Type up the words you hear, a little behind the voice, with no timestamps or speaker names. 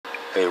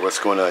Hey, what's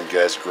going on,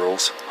 guys and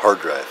girls?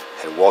 Hard Drive,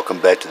 and welcome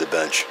back to the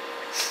bench.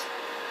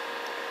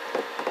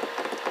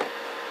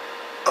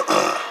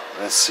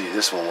 Let's see,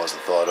 this one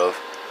wasn't thought of.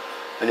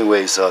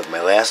 Anyways,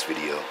 my last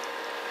video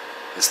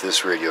is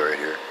this radio right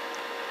here.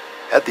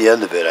 At the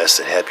end of it, I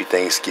said, Happy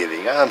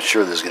Thanksgiving. I'm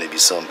sure there's going to be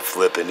some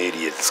flippin'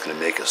 idiot that's going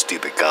to make a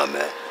stupid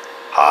comment.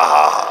 Ha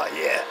ha ha,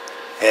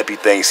 yeah. Happy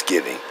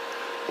Thanksgiving.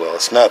 Well,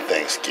 it's not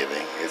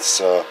Thanksgiving. It's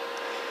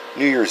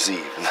New Year's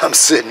Eve, and I'm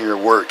sitting here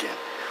working.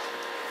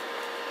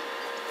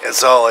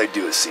 That's all I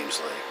do, it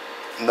seems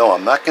like. No,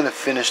 I'm not going to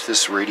finish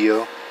this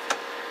radio.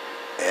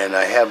 And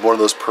I have one of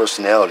those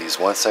personalities.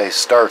 Once I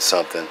start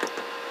something,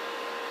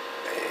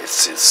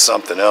 it's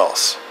something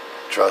else.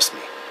 Trust me.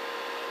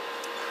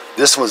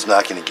 This one's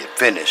not going to get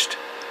finished.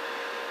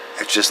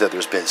 It's just that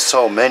there's been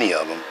so many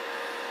of them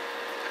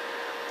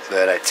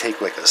that I take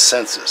like a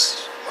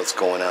census what's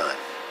going on.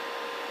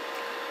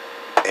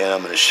 And I'm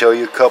going to show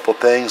you a couple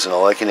things, and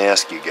all I can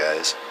ask you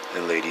guys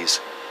and ladies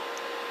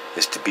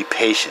is to be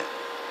patient.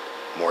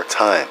 More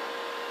time.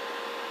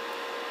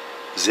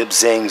 Zip,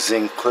 zang,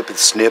 zing, clip and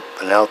snip,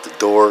 and out the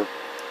door.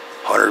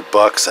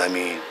 $100. I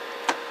mean,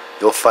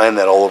 you'll find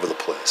that all over the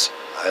place.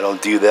 I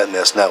don't do that, and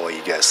that's not why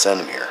you guys send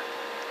them here.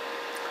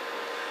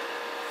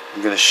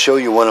 I'm going to show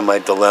you one of my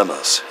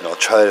dilemmas, and I'll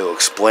try to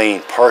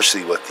explain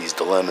partially what these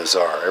dilemmas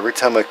are. Every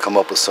time I come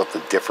up with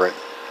something different,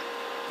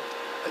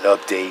 an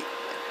update,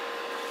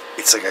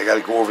 it's like I got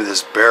to go over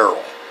this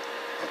barrel.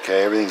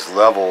 Okay, everything's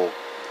level,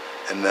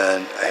 and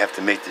then I have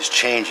to make this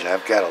change, and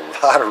I've got a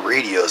lot of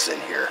radios in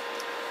here.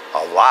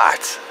 A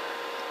lot.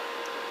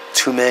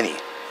 Too many.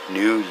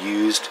 New,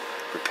 used,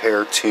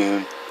 repair,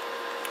 tune.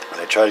 And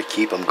I try to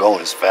keep them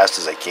going as fast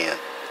as I can.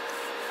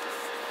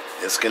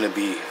 It's going to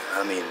be,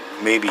 I mean,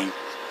 maybe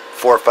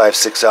 4, 5,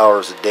 6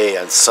 hours a day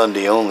on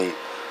Sunday only.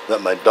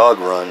 Let my dog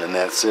run, and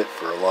that's it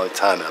for a long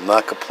time. And I'm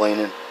not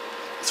complaining.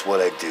 It's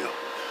what I do.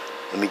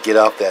 Let me get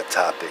off that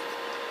topic.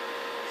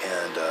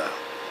 And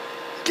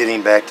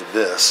getting back to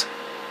this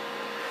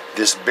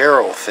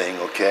barrel thing,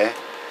 okay?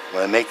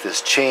 When I make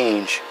this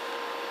change,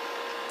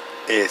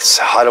 it's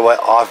how do I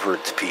offer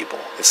it to people?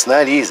 It's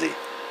not easy.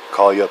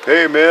 Call you up,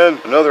 hey man,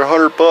 another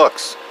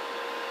 $100.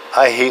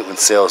 I hate when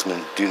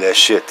salesmen do that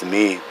shit to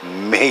me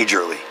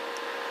majorly.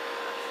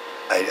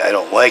 I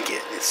don't like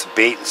it. It's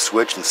bait and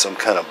switch and some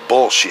kind of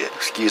bullshit.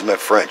 Excuse my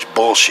French,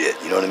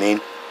 bullshit. You know what I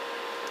mean?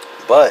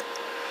 But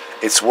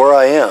it's where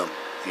I am.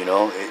 You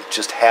know, it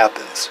just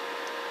happens.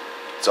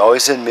 It's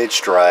always in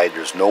mid-stride.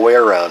 There's no way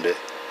around it.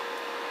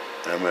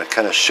 And I'm going to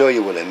kind of show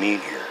you what I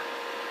mean here.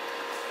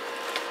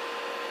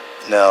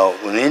 Now,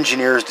 when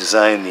engineers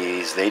design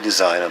these, they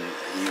design them.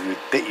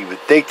 You would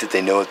think that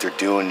they know what they're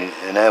doing,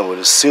 and I would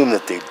assume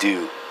that they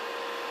do.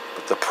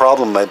 But the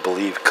problem, I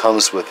believe,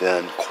 comes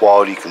within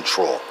quality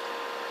control.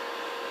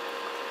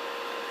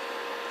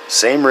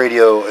 Same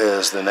radio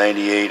as the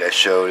 98 I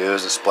showed. It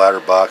was a splatter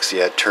box.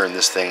 Yeah, I turned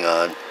this thing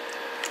on,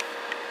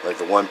 like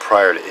the one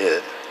prior to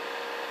it.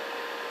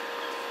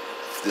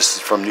 This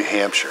is from New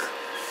Hampshire.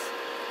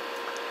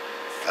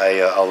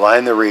 I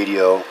align the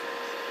radio.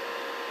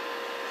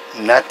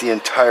 Not the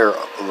entire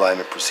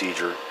alignment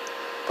procedure,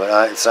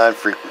 but it's on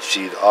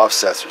frequency. The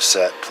offsets are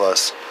set,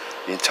 plus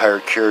the entire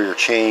carrier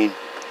chain,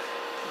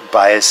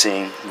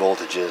 biasing,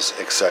 voltages,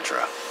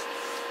 etc.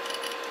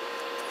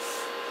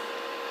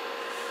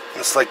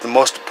 It's like the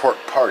most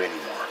important part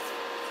anymore.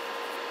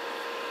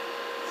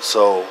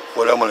 So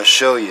what I'm going to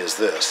show you is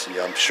this.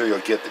 I'm sure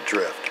you'll get the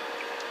drift.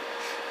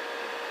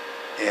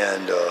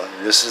 And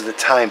this is the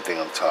time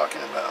thing I'm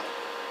talking about.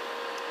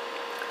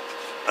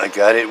 I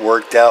got it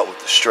worked out with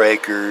the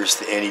strikers,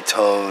 the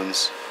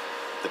anytones,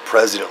 the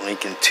President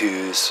Lincoln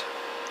 2s.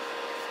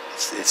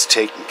 It's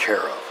taken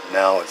care of.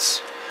 Now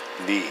it's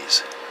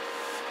these.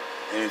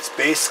 And it's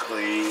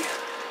basically,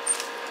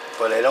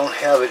 but I don't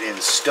have it in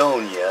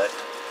stone yet.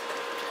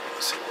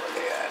 Let's see where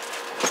they at.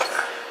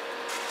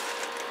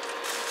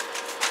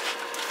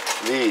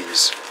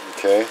 These,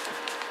 okay?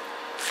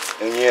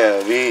 And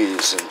yeah,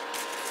 these and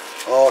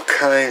all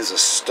kinds of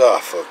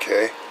stuff,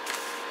 okay?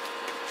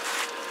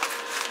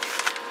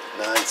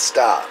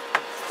 Non-stop.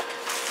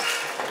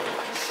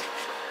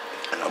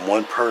 And I'm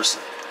one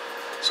person.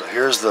 So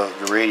here's the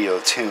radio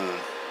tune.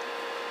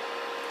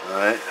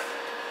 Alright.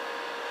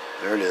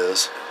 There it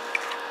is.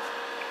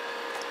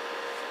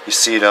 You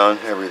see it on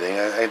everything.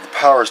 The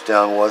power's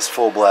down. Well, it's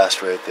full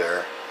blast right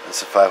there.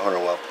 That's a 500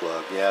 watt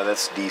plug. Yeah,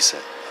 that's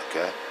decent.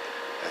 Okay.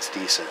 That's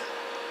decent.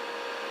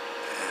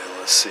 And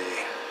let's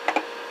see.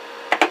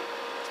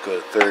 Let's go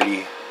to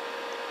 30.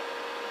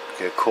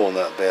 Okay, cool.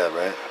 Not bad,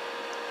 right?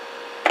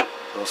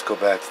 Let's go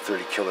back to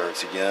 30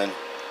 kilohertz again.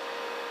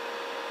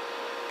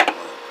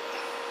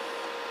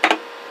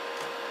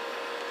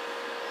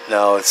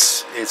 Now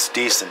it's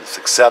decent, it's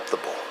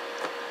acceptable.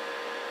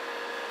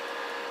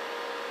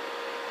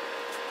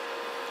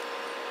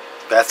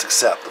 That's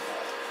acceptable.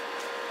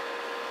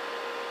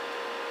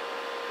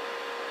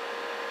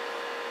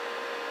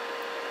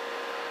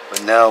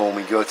 But now when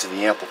we go to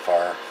the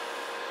amplifier,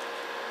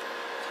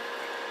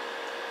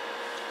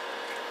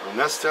 and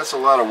that's a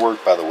lot of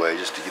work, by the way,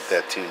 just to get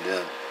that tuned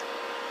in.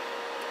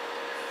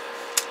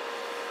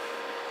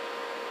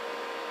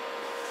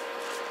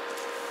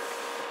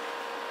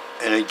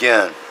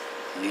 again,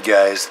 you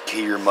guys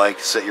key your mic,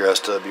 set your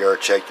SWR,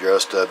 check your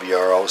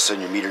SWR. All of a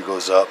sudden your meter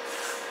goes up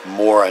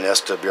more on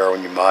SWR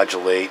when you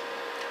modulate.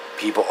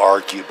 People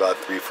argue about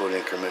 3-foot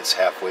increments,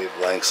 half-wave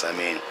lengths. I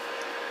mean,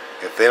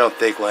 if they don't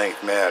think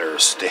length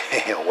matters,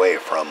 stay away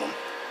from them.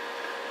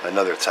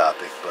 Another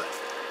topic, but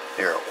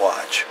here,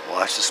 watch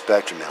the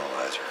spectrum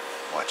analyzer.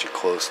 Watch it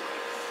closely.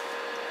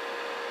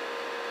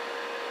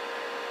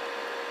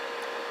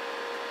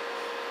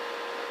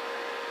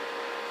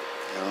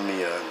 Now let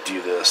me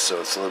do this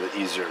so it's a little bit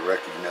easier to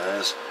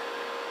recognize.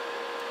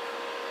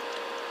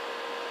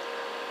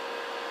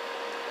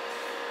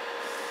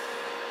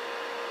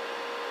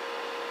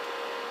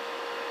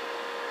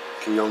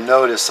 Okay, you'll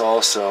notice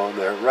also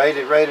they're right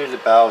at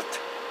about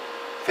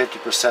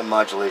 50%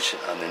 modulation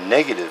on the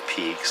negative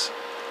peaks.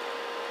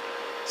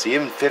 So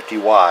even 50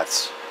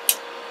 watts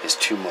is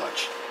too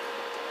much.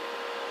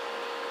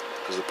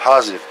 Because the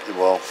positive,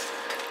 well,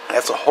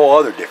 that's a whole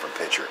other different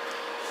picture.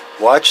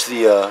 Watch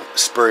the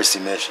spurious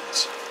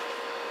emissions.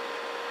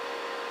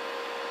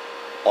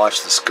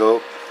 Watch the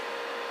scope.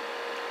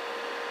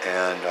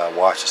 And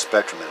watch the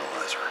spectrum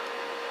analyzer.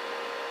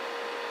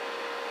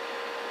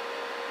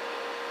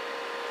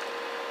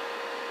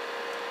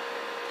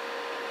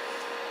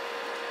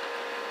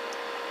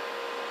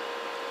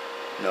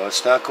 No,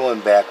 it's not going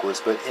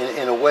backwards, but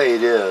in a way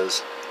it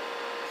is.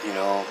 You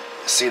know,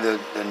 see the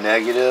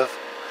negative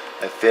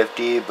at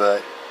 50,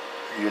 but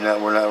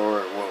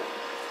we're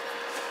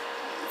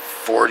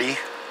 40.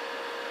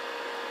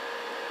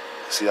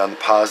 See on the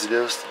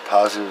positives, the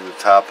positive at the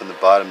top and the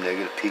bottom,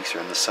 negative peaks are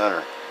in the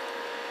center.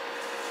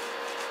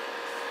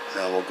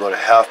 Now we'll go to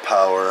half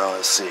power.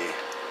 Let's see,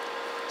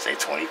 say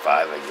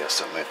 25, I guess,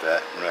 something like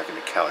that. We're not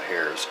going to count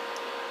hairs.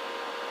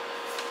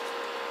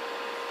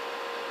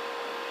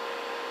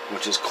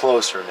 Which is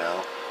closer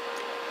now.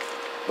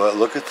 But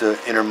look at the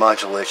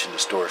intermodulation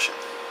distortion.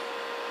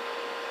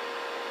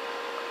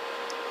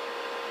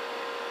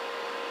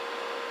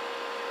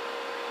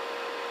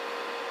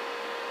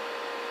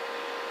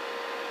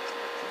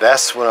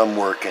 That's what I'm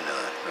working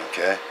on,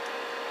 okay?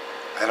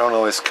 I don't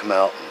always come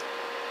out and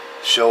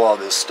show all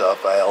this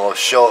stuff. I'll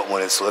show it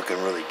when it's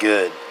looking really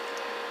good.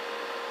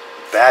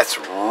 That's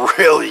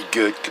really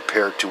good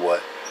compared to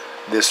what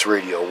this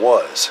radio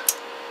was.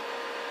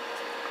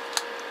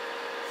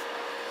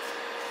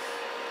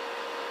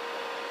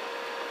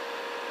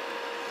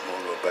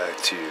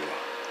 Back to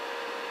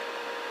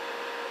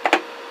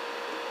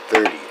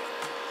 30,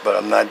 but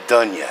I'm not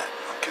done yet,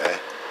 okay?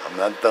 I'm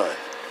not done.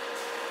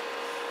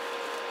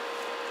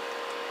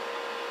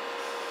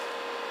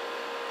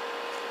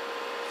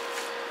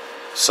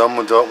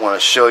 Some don't want to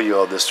show you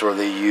all this, or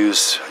they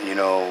use, you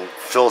know,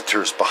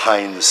 filters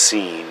behind the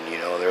scene. You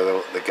know,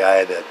 they're the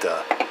guy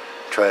that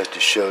tries to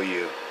show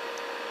you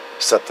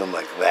something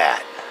like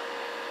that.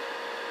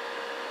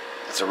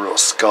 It's a real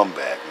scumbag,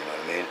 you know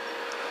what I mean?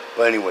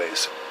 But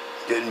anyways,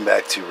 getting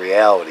back to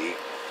reality,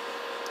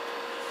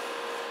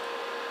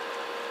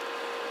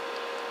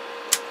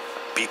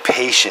 be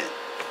patient.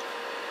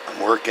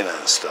 I'm working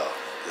on stuff.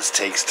 This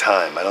takes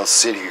time. I don't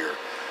sit here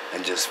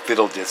and just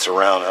fiddle dits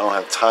around. I don't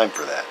have time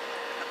for that.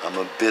 I'm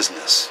a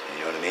business.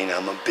 You know what I mean?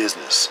 I'm a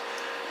business.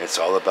 It's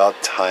all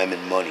about time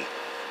and money.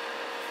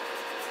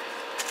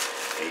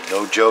 Ain't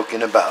no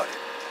joking about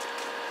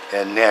it.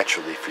 And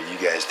naturally, for you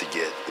guys to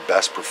get the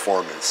best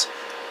performance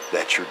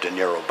that your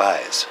dinero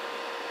buys.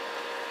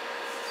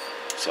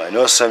 So I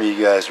know some of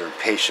you guys are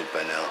impatient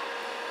by now.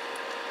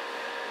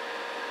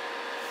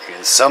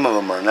 And some of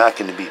them are not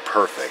going to be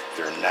perfect.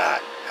 They're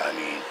not. I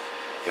mean,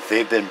 if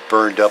they've been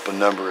burned up a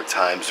number of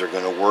times, they're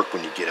going to work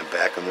when you get them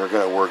back, and they're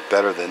going to work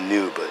better than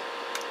new, but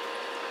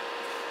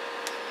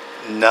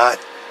not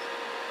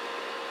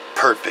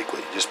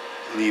perfectly. Just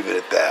leave it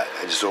at that.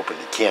 I just opened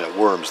a can of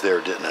worms there,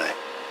 didn't I?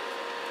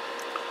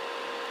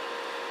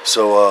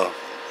 So,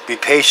 be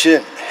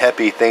patient.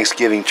 Happy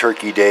Thanksgiving,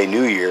 Turkey Day,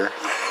 New Year.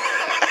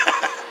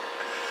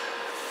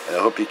 And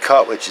I hope you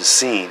caught what you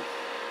seen.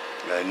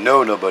 I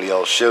know nobody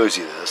else shows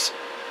you this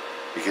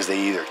because they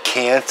either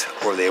can't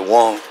or they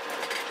won't.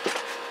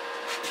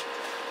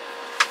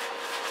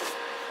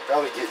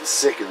 Probably getting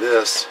sick of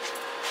this,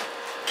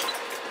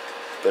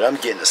 but I'm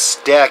getting a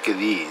stack of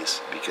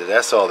these because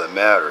that's all that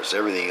matters.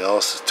 Everything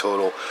else is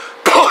total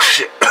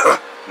bullshit. You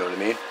know what I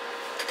mean?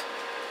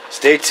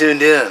 Stay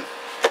tuned in.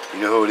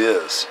 You know who it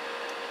is.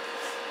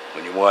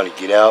 When you want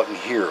to get out and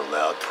hear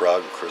loud,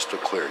 proud, and crystal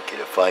clear, get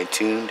it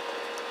fine-tuned.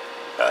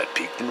 Not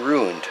peaked and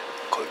ruined.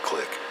 Click,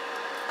 click.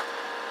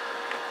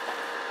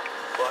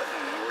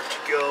 Button, where'd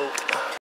you go?